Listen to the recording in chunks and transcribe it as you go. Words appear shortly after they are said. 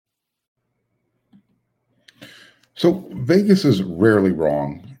So Vegas is rarely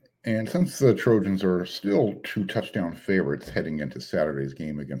wrong. And since the Trojans are still 2 touchdown favorites heading into Saturday's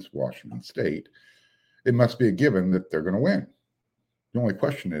game against Washington State, it must be a given that they're going to win. The only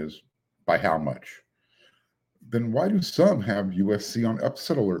question is, by how much? Then why do some have USC on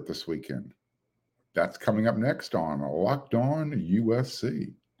upset alert this weekend? That's coming up next on Locked On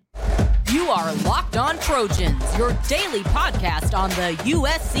USC. You are Locked On Trojans, your daily podcast on the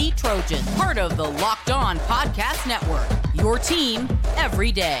USC Trojans, part of the Locked On Podcast Network, your team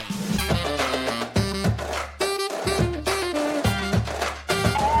every day.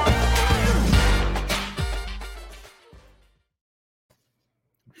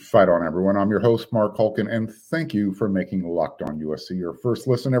 Fight on, everyone. I'm your host, Mark Hulkin, and thank you for making Locked On USC your first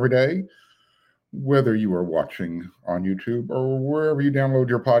listen every day. Whether you are watching on YouTube or wherever you download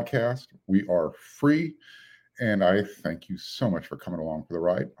your podcast, we are free. And I thank you so much for coming along for the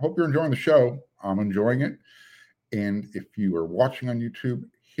ride. Hope you're enjoying the show. I'm enjoying it. And if you are watching on YouTube,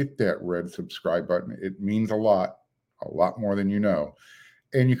 hit that red subscribe button. It means a lot more than you know.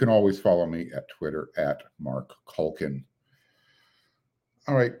 And you can always follow me at Twitter at Mark Culkin.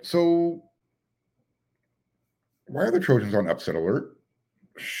 All right, so why are the Trojans on upset alert?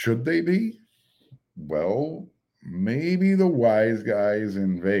 Should they be? Well, maybe the wise guys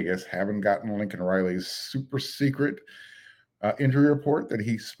in Vegas haven't gotten Lincoln Riley's super secret injury report that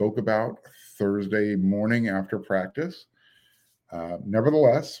he spoke about Thursday morning after practice.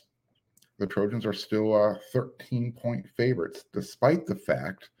 Nevertheless, the Trojans are still 13-point favorites, despite the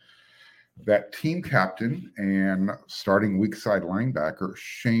fact that team captain and starting weak side linebacker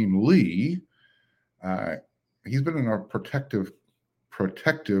Shane Lee, he's been in a protective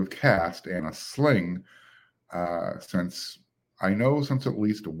cast and a sling since at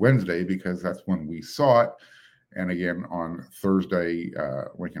least Wednesday, because that's when we saw it. And again, on Thursday,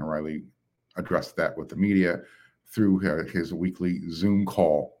 Lincoln Riley addressed that with the media through his weekly Zoom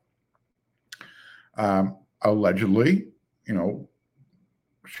call. Allegedly,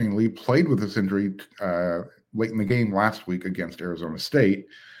 Shane Lee played with this injury late in the game last week against Arizona State.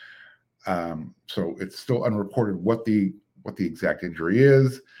 So it's still unreported what the exact injury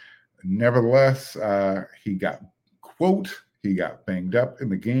is. Nevertheless, he got banged up in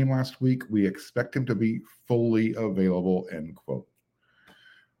the game last week. We expect him to be fully available, end quote.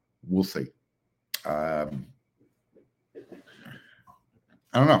 We'll see. I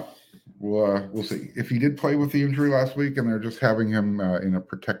don't know. We'll see. If he did play with the injury last week and they're just having him in a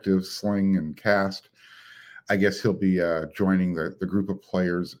protective sling and cast, I guess he'll be joining the group of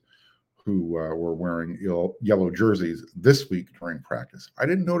players who were wearing yellow jerseys this week during practice. I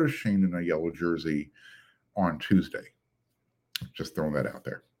didn't notice Shane in a yellow jersey on Tuesday. Just throwing that out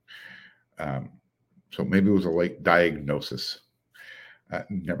there. So maybe it was a late diagnosis.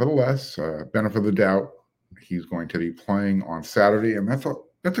 Nevertheless, benefit of the doubt, he's going to be playing on Saturday, and that's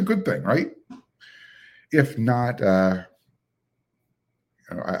a good thing, right? If not, I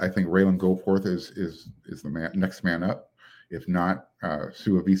think Raylan Goforth is the next man up. If not,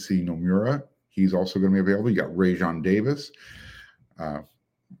 Suavisi Nomura, he's also going to be available. You got Rajon Davis.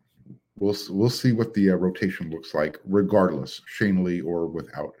 We'll see what the rotation looks like, regardless, Shane Lee or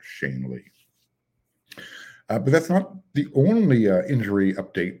without Shane Lee. But that's not the only injury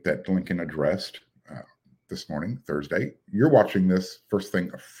update that Lincoln addressed this morning, Thursday. You're watching this first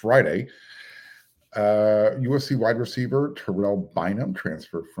thing Friday. USC wide receiver Terrell Bynum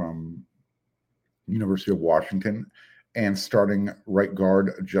transferred from University of Washington, and starting right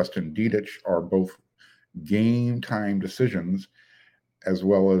guard Justin Dedich are both game time decisions, as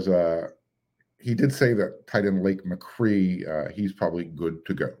well as he did say that tight end Lake McCree, he's probably good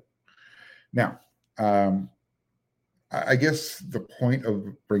to go. Now, I guess the point of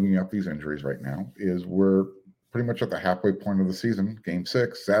bringing up these injuries right now is we're pretty much at the halfway point of the season. Game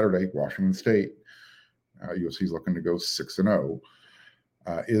 6, Saturday, Washington State. USC is looking to go 6-0.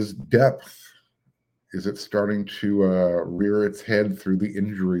 Is it starting to rear its head through the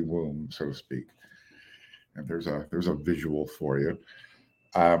injury womb, so to speak? And there's a visual for you.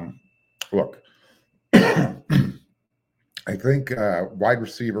 Look, I think wide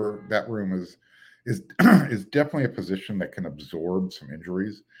receiver, that room is definitely a position that can absorb some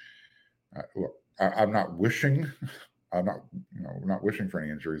injuries. Look, I'm not wishing for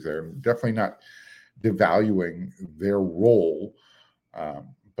any injuries there. I'm definitely not devaluing their role,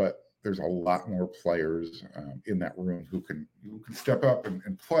 but there's a lot more players in that room who can step up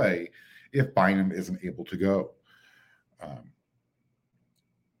and play if Bynum isn't able to go.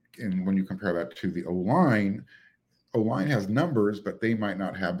 And when you compare that to the O-line has numbers, but they might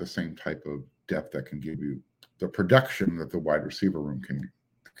not have the same type of depth that can give you the production that the wide receiver room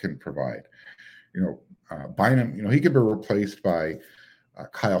can provide. Bynum, he could be replaced by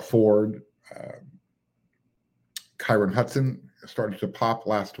Kyle Ford. Kyron Hudson started to pop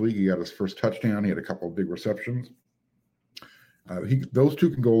last week. He got his first touchdown. He had a couple of big receptions. Those two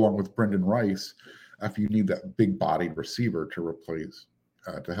can go along with Brendan Rice if you need that big-bodied receiver to replace,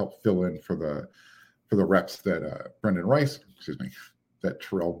 to help fill in for the reps that Brendan Rice, that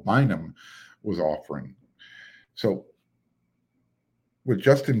Terrell Bynum was offering. So with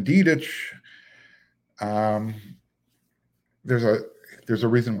Justin Dedich, there's a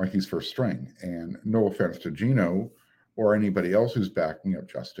reason why he's first string, and no offense to Geno or anybody else who's backing up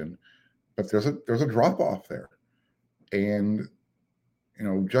Justin, but there's a drop off there. And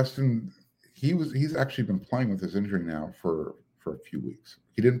Justin, he's actually been playing with his injury now for a few weeks.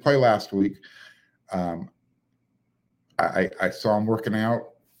 He didn't play last week. I saw him working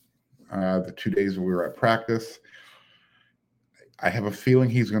out the 2 days we were at practice. I have a feeling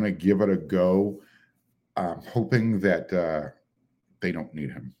he's going to give it a go, hoping that they don't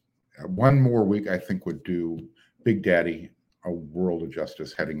need him. One more week, I think, would do Big Daddy a world of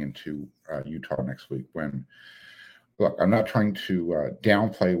justice heading into Utah next week. Look, I'm not trying to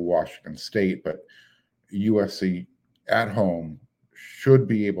downplay Washington State, but USC at home should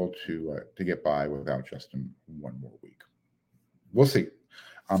be able to get by without Justin one more week. We'll see.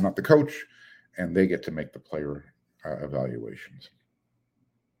 I'm not the coach, and they get to make the player evaluations.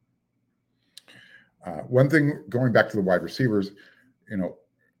 One thing, going back to the wide receivers,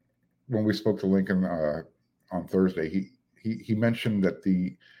 when we spoke to Lincoln on Thursday, he mentioned that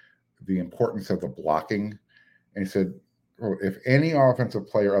the importance of the blocking, and he said, if any offensive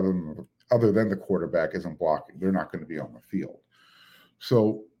player other than the quarterback isn't blocking, they're not going to be on the field.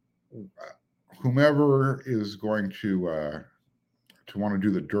 So whomever is going to want to do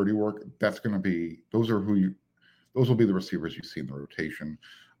the dirty work, those will be the receivers you see in the rotation.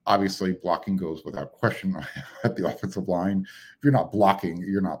 Obviously, blocking goes without question at the offensive line. If you're not blocking,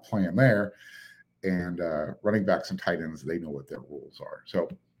 you're not playing there. And running backs and tight ends, they know what their rules are. So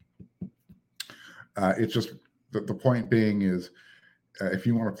it's just the point being is, if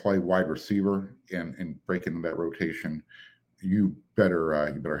you want to play wide receiver and break into that rotation, you better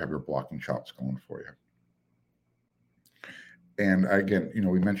have your blocking chops going for you. And again,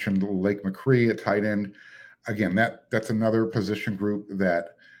 we mentioned Lake McCree at tight end. Again, that's another position group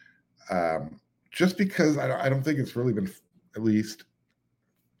that just because I don't think it's really been, at least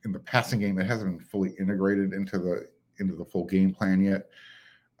in the passing game, it hasn't been fully integrated into the full game plan yet.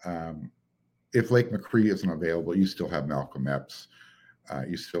 If Lake McCree isn't available, you still have Malcolm Epps.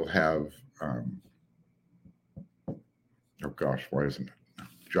 You still have, why isn't it?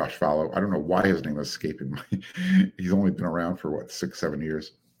 Josh Fallow. I don't know why his name is escaping me. He's only been around for 6, 7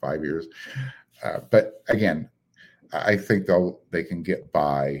 years, 5 years. But again, I think they can get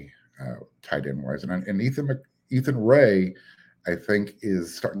by tight end wise. And Ethan Ray, I think,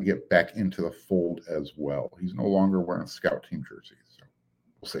 is starting to get back into the fold as well. He's no longer wearing scout team jerseys. So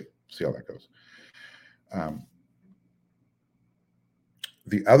we'll see how that goes.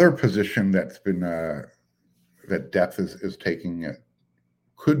 The other position that's been that depth is taking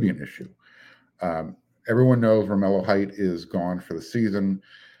could be an issue. Everyone knows Romello Height is gone for the season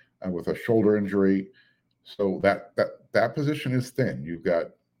with a shoulder injury, so that position is thin. You've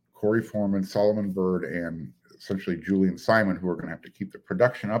got Corey Foreman, Solomon Byrd, and essentially Julian Simon, who are going to have to keep the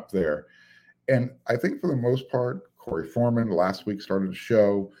production up there. And I think for the most part, Corey Foreman last week started to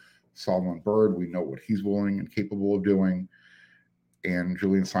show. Solomon Byrd, we know what he's willing and capable of doing. And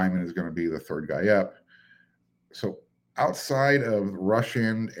Julian Simon is going to be the third guy up. So outside of rush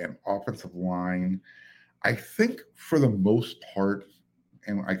end and offensive line, I think for the most part,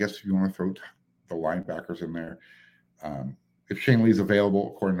 and I guess if you want to throw the linebackers in there, if Shane Lee's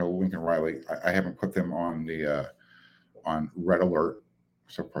available, according to Lincoln Riley, I haven't put them on the on red alert.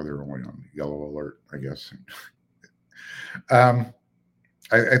 So far, they're only on yellow alert, I guess.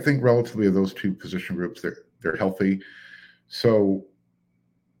 I think relatively of those two position groups, they're healthy. So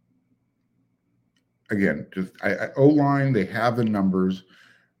again, just O-line, they have the numbers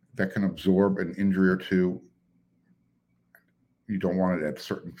that can absorb an injury or two. You don't want it at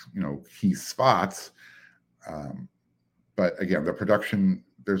certain, key spots. But again, the production,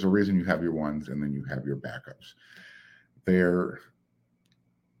 there's a reason you have your ones and then you have your backups. They're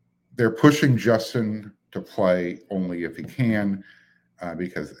pushing Justin to play only if he can,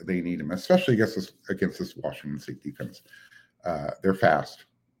 because they need him, especially against this Washington State defense. They're fast,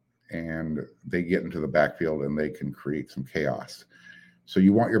 and they get into the backfield and they can create some chaos. So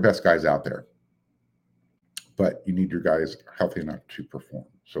you want your best guys out there, but you need your guys healthy enough to perform.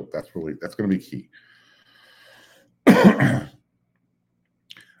 So that's going to be key.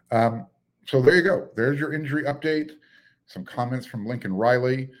 So there you go. There's your injury update. Some comments from Lincoln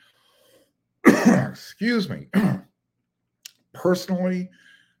Riley. Excuse me. Personally,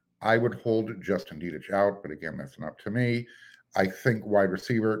 I would hold Justin Dedich out, but again, that's not up to me. I think wide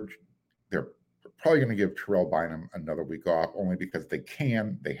receiver, they're probably going to give Terrell Bynum another week off only because they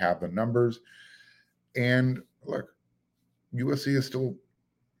can. They have the numbers. And look, USC is still,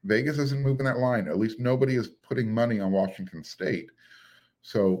 Vegas isn't moving that line. At least nobody is putting money on Washington State.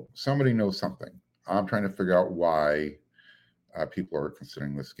 So somebody knows something. I'm trying to figure out why people are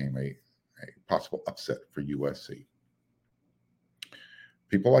considering this game a possible upset for USC.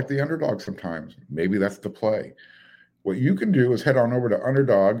 People like the underdog sometimes. Maybe that's the play. What you can do is head on over to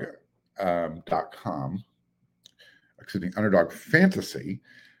underdog.com, Underdog Fantasy,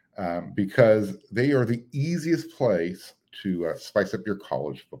 because they are the easiest place to spice up your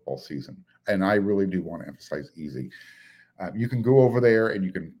college football season. And I really do want to emphasize easy. You can go over there and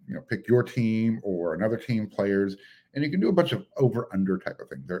you can pick your team or another team players, and you can do a bunch of over-under type of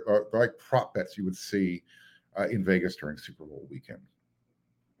thing. They're like prop bets you would see in Vegas during Super Bowl weekend.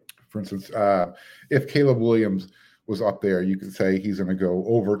 For instance, if Caleb Williams was up there, you could say he's going to go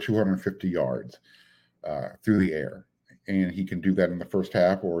over 250 yards through the air. And he can do that in the first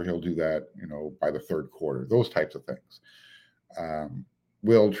half, or he'll do that, by the third quarter, those types of things.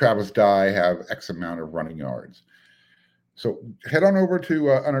 Will Travis Dye have X amount of running yards? So head on over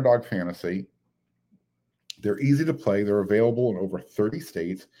to Underdog Fantasy. They're easy to play. They're available in over 30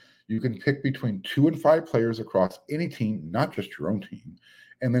 states. You can pick between 2 and 5 players across any team, not just your own team,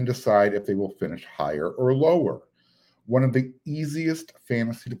 and then decide if they will finish higher or lower. One of the easiest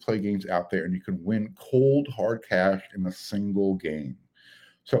fantasy to play games out there, and you can win cold, hard cash in a single game.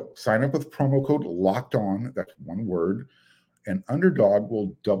 So sign up with promo code LOCKEDON, that's one word, and Underdog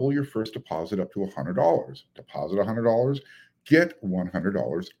will double your first deposit up to $100. Deposit $100, get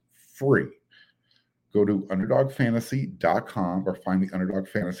 $100 free. Go to UnderdogFantasy.com or find the Underdog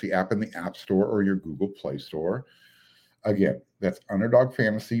Fantasy app in the App Store or your Google Play Store. Again, that's Underdog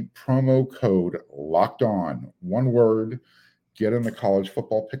Fantasy, promo code Locked On. One word. Get in the college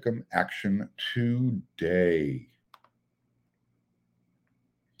football pick'em action today.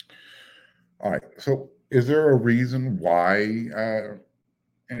 All right. So, is there a reason why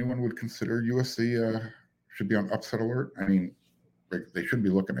anyone would consider USC should be on upset alert? I mean, they should be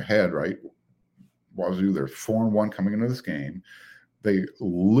looking ahead, right? Wazoo, they're 4-1 coming into this game. They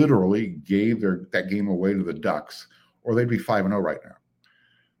literally gave that game away to the Ducks, or they'd be 5-0 right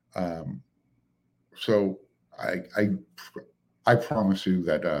now. So I promise you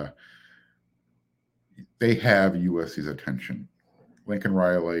that they have USC's attention. Lincoln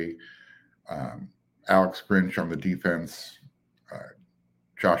Riley, Alex Grinch on the defense,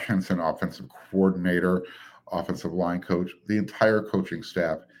 Josh Henson, offensive coordinator, offensive line coach. The entire coaching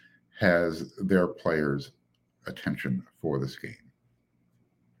staff has their players' attention for this game.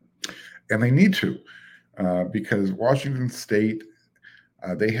 And they need to. Because Washington State,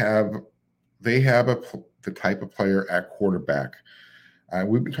 they have the type of player at quarterback.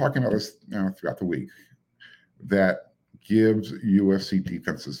 We've been talking about this throughout the week that gives USC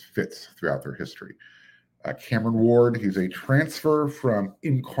defenses fits throughout their history. Cameron Ward, he's a transfer from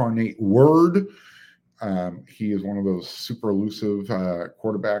Incarnate Word. He is one of those super elusive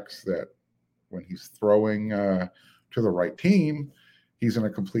quarterbacks that when he's throwing to the right team, he's going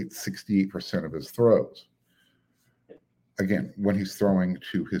to complete 68% of his throws. Again, when he's throwing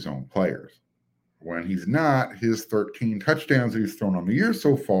to his own players. When he's not, his 13 touchdowns that he's thrown on the year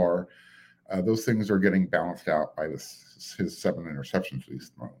so far, those things are getting balanced out by his 7 interceptions he's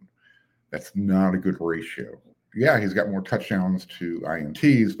thrown. That's not a good ratio. Yeah, he's got more touchdowns to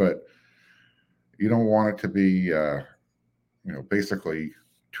INTs, but you don't want it to be, basically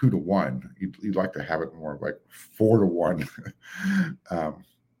 2-1. You'd like to have it more like 4-1.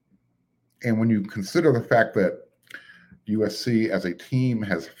 And when you consider the fact that USC as a team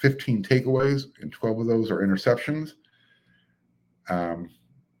has 15 takeaways and 12 of those are interceptions,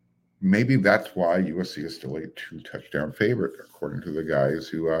 maybe that's why USC is still a 2-touchdown favorite, according to the guys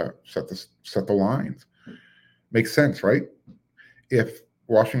who set the lines. Makes sense, right? If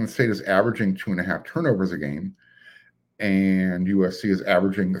Washington State is averaging 2.5 turnovers a game, and USC is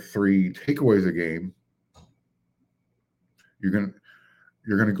averaging 3 takeaways a game, you're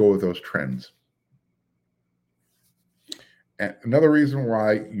gonna go with those trends. And another reason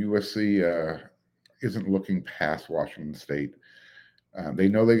why USC isn't looking past Washington State, they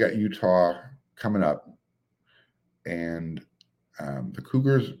know they got Utah coming up, and the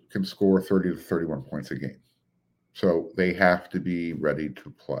Cougars can score 30 to 31 points a game. So they have to be ready to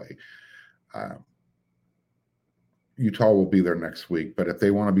play. Utah will be there next week. But if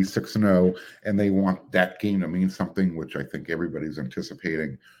they want to be 6-0 and they want that game to mean something, which I think everybody's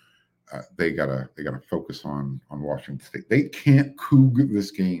anticipating, they gotta focus on Washington State. They can't coug this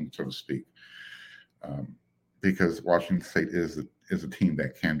game, so to speak, because Washington State is a team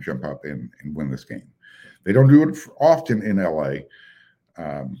that can jump up and win this game. They don't do it often in LA.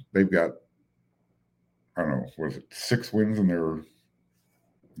 They've got, I don't know, what is it, 6 wins in their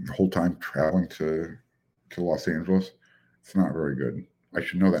whole time traveling to Los Angeles. It's not very good. I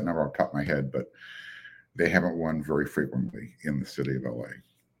should know that number off the top of my head, but they haven't won very frequently in the city of LA.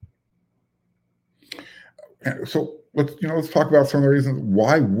 So let's talk about some of the reasons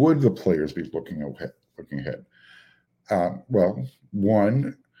why would the players be looking ahead. Well,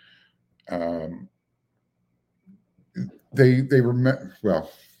 one, they remember.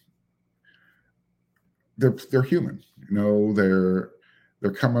 Well, they're human.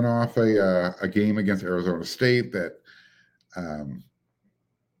 They're coming off a game against Arizona State that I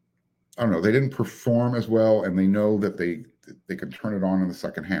don't know. They didn't perform as well, and they know that they can turn it on in the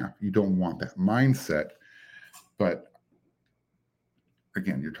second half. You don't want that mindset. But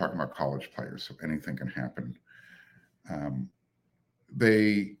again, you're talking about college players, so anything can happen. And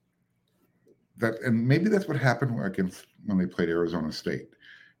maybe that's what happened when they played Arizona State.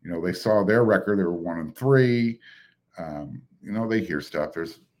 They saw their record; they were 1-3. They hear stuff.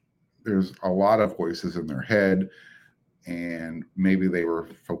 There's a lot of voices in their head, and maybe they were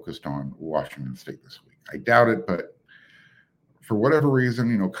focused on Washington State this week. I doubt it, but for whatever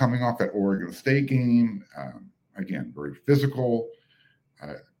reason, coming off that Oregon State game. Again, very physical,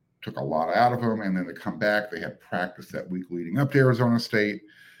 took a lot out of them. And then to come back, they had practice that week leading up to Arizona State.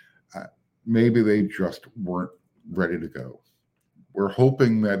 Maybe they just weren't ready to go. We're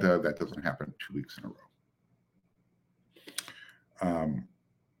hoping that that doesn't happen 2 weeks in a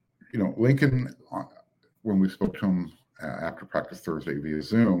row. Lincoln, when we spoke to him after practice Thursday via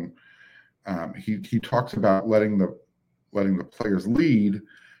Zoom, he talks about letting the players lead.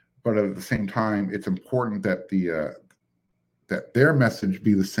 But at the same time, it's important that that their message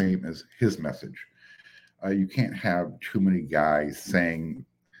be the same as his message. You can't have too many guys saying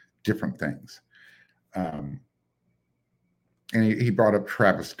different things. And he brought up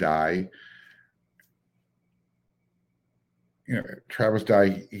Travis Dye. Travis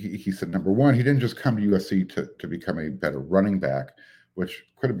Dye, he said, number one, he didn't just come to USC to become a better running back, which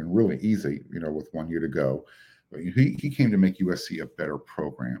could have been really easy, with 1 year to go. But he came to make USC a better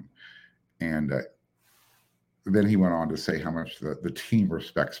program. And then he went on to say how much the team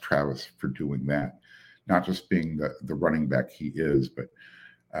respects Travis for doing that, not just being the running back he is, but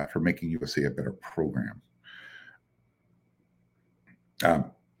for making USC a better program.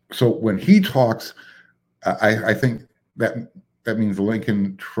 So when he talks, I think that means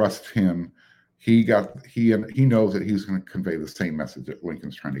Lincoln trusts him. He knows that he's going to convey the same message that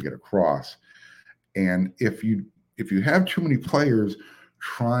Lincoln's trying to get across. And if you have too many players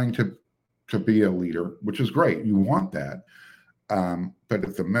trying to be a leader, which is great, you want that. But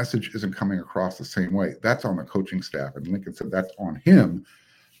if the message isn't coming across the same way, that's on the coaching staff. And Lincoln said that's on him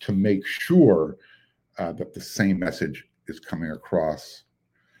to make sure that the same message is coming across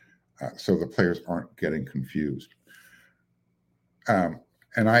so the players aren't getting confused.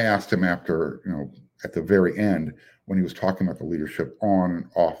 And I asked him after, at the very end, when he was talking about the leadership on and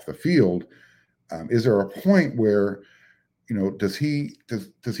off the field, is there a point where, does he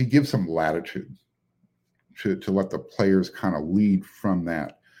give some latitude to let the players kind of lead from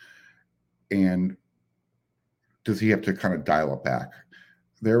that? And does he have to kind of dial it back?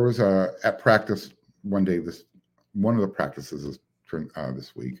 There was at practice one day, one of the practices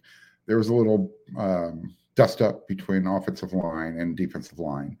this week, there was a little dust up between offensive line and defensive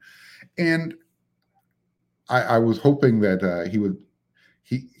line. And I was hoping that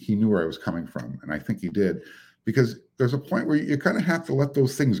he knew where I was coming from. And I think he did, because there's a point where you kind of have to let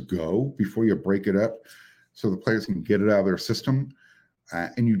those things go before you break it up so the players can get it out of their system.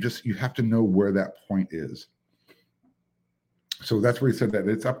 And you have to know where that point is. So that's where he said that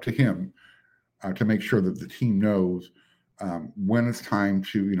it's up to him to make sure that the team knows when it's time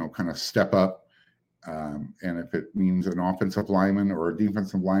to, kind of step up. And if it means an offensive lineman or a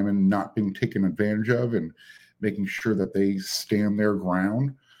defensive lineman not being taken advantage of and making sure that they stand their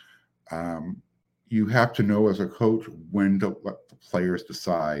ground, you have to know as a coach when to let the players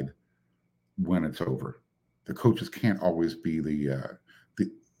decide when it's over. The coaches can't always be the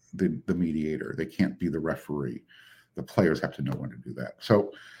mediator. They can't be the referee. The players have to know when to do that.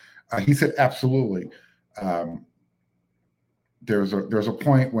 So he said, absolutely. There's a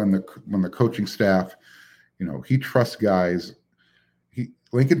point when the coaching staff, he trusts guys.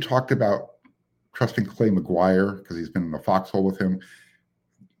 Lincoln talked about trusting Clay McGuire because he's been in the foxhole with him.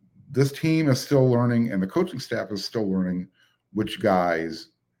 This team is still learning, and the coaching staff is still learning which guys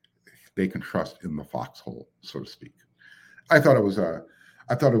they can trust in the foxhole, so to speak. I thought it was an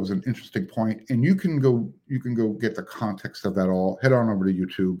interesting point, and you can go get the context of that all. Head on over to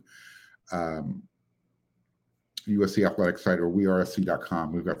YouTube, USC Athletic site, or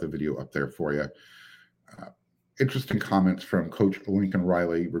wearesc.com. We've got the video up there for you. Interesting comments from Coach Lincoln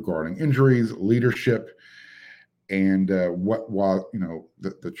Riley regarding injuries, leadership, and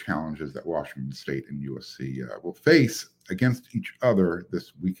the challenges that Washington State and USC will face against each other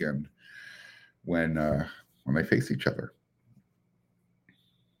this weekend when they face each other.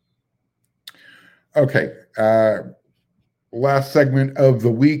 Okay, last segment of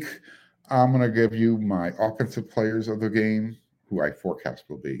the week. I'm going to give you my offensive players of the game, who I forecast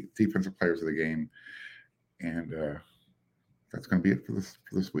will be defensive players of the game, and that's going to be it for this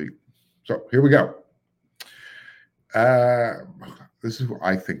week. So here we go. This is who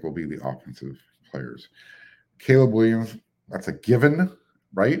I think will be the offensive players. Caleb Williams, that's a given,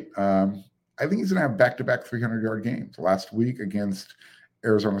 right? I think he's going to have back-to-back 300-yard games. Last week against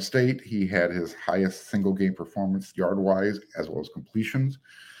Arizona State, he had his highest single-game performance yard-wise as well as completions.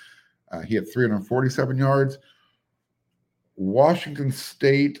 He had 347 yards. Washington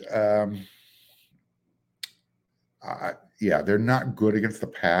State, they're not good against the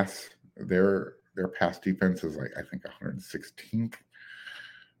pass. Their pass defense is I think 116th.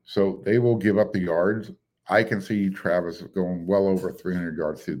 So they will give up the yards. I can see Travis going well over 300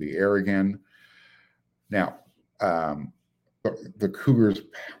 yards through the air again. Now, the Cougars'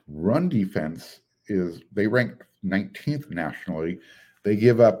 run defense they rank 19th nationally. They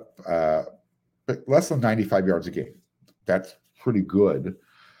give up less than 95 yards a game. That's pretty good.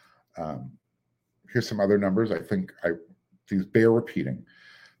 Here's some other numbers. I think these bear repeating.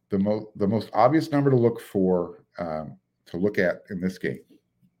 The most obvious number to look at in this game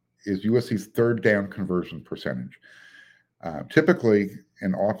is USC's third down conversion percentage. Typically,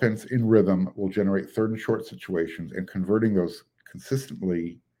 an offense in rhythm will generate third and short situations, and converting those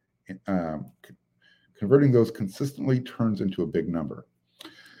consistently turns into a big number.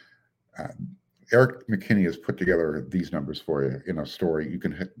 Eric McKinney has put together these numbers for you in a story. You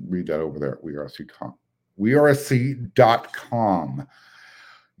can read that over there at wearesc.com.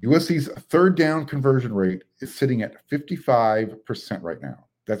 USC's third down conversion rate is sitting at 55% right now.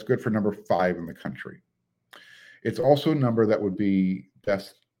 That's good for number 5 in the country. It's also a number that would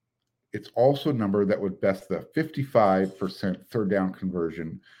best the 55% third down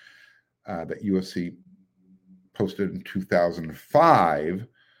conversion that USC posted in 2005.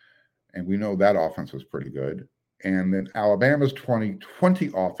 And we know that offense was pretty good. And then Alabama's 2020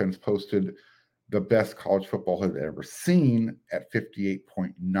 offense posted the best college football had ever seen at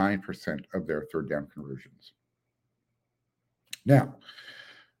 58.9% of their third down conversions. Now,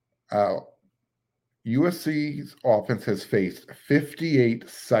 USC's offense has faced 58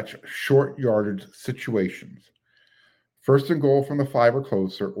 such short yardage situations. First and goal from the 5 or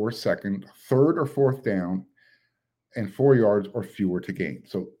closer, or second, third or fourth down, and 4 yards or fewer to gain.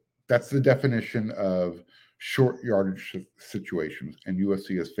 So that's the definition of short yardage situations, and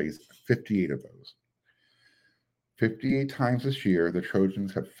USC has faced 58 of those. 58 times this year, the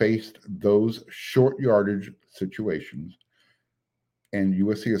Trojans have faced those short yardage situations, and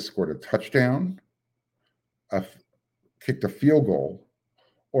USC has scored a touchdown, kicked a field goal,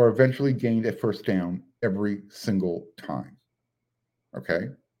 or eventually gained a first down every single time. Okay?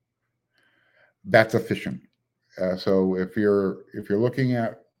 That's efficient. So if you're looking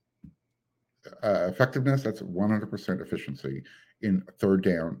at effectiveness, that's 100% efficiency in third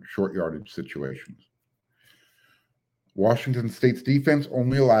down, short yardage situations. Washington State's defense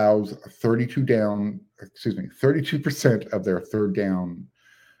only allows 32% of their third down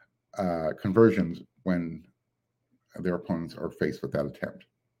conversions when their opponents are faced with that attempt.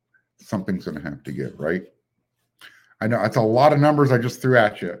 Something's going to have to give, right? I know it's a lot of numbers I just threw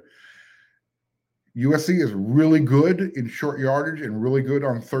at you. USC is really good in short yardage and really good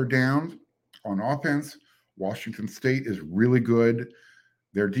on third downs. On offense, Washington State is really good.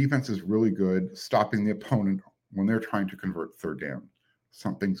 Their defense is really good, stopping the opponent when they're trying to convert third down.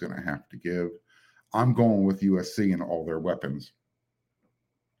 Something's going to have to give. I'm going with USC and all their weapons.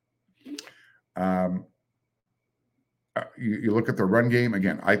 You look at the run game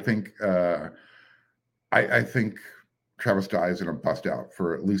again. I think Travis Dye is going to bust out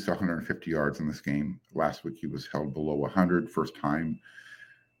for at least 150 yards in this game. Last week he was held below 100. First time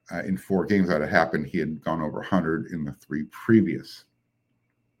in 4 games that had happened. He had gone over 100 in the 3 previous.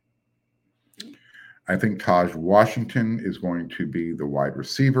 I think Taj Washington is going to be the wide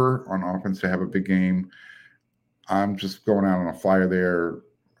receiver on offense to have a big game. I'm just going out on a flyer there.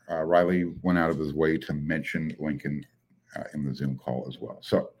 Riley went out of his way to mention Lincoln in the Zoom call as well.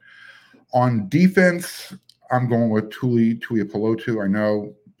 So on defense, I'm going with Tuipulotu. I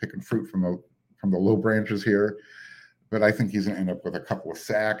know, picking fruit from the low branches here, but I think he's going to end up with a couple of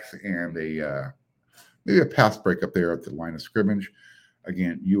sacks and maybe a pass break up there at the line of scrimmage.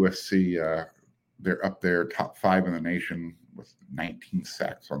 Again, USC, they're up there, top 5 in the nation with 19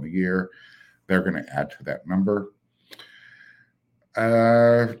 sacks on the year. They're going to add to that number.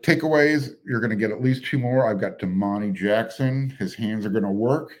 Takeaways, you're going to get at least 2 more. I've got Damani Jackson. His hands are going to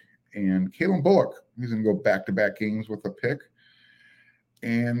work. And Kalen Bullock, he's going to go back-to-back games with a pick.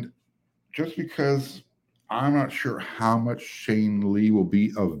 And just because I'm not sure how much Shane Lee will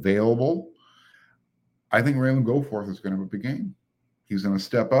be available, I think Raylan Goforth is going to have a big game. He's going to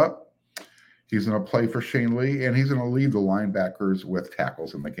step up. He's going to play for Shane Lee, and he's going to lead the linebackers with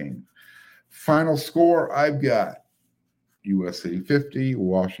tackles in the game. Final score, I've got USC 50,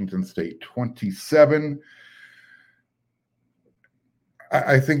 Washington State 27.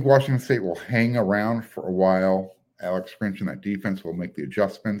 I think Washington State will hang around for a while. Alex Grinch and that defense will make the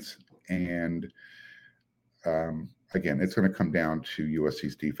adjustments. And again, it's going to come down to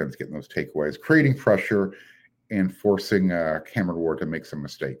USC's defense getting those takeaways, creating pressure, and forcing Cameron Ward to make some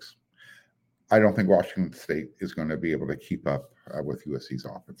mistakes. I don't think Washington State is going to be able to keep up with USC's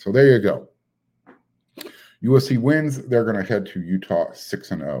offense. So there you go. USC wins. They're going to head to Utah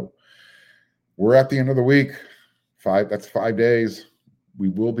 6-0. We're at the end of the week. That's 5 days. We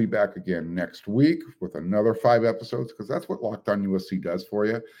will be back again next week with another 5 episodes because that's what Locked On USC does for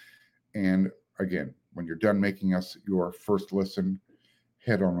you. And again, when you're done making us your first listen,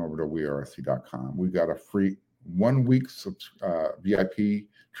 head on over to wearesc.com. We've got a free 1-week VIP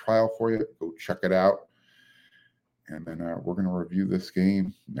trial for you. Go check it out. And then we're going to review this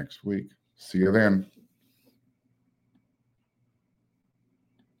game next week. See you then.